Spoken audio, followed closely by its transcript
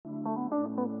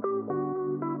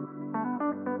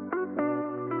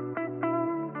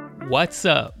What's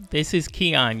up? This is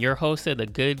Keon, your host of the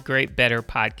Good, Great, Better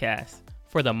podcast.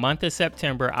 For the month of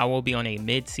September, I will be on a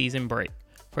mid-season break.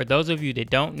 For those of you that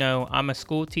don't know, I'm a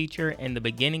school teacher and the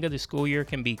beginning of the school year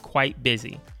can be quite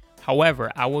busy. However,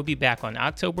 I will be back on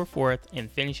October 4th and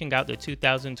finishing out the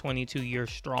 2022 year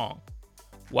strong.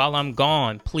 While I'm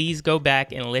gone, please go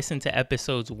back and listen to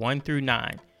episodes 1 through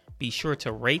 9. Be sure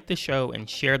to rate the show and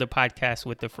share the podcast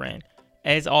with a friend.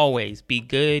 As always, be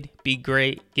good, be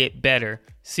great, get better.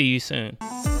 See you soon.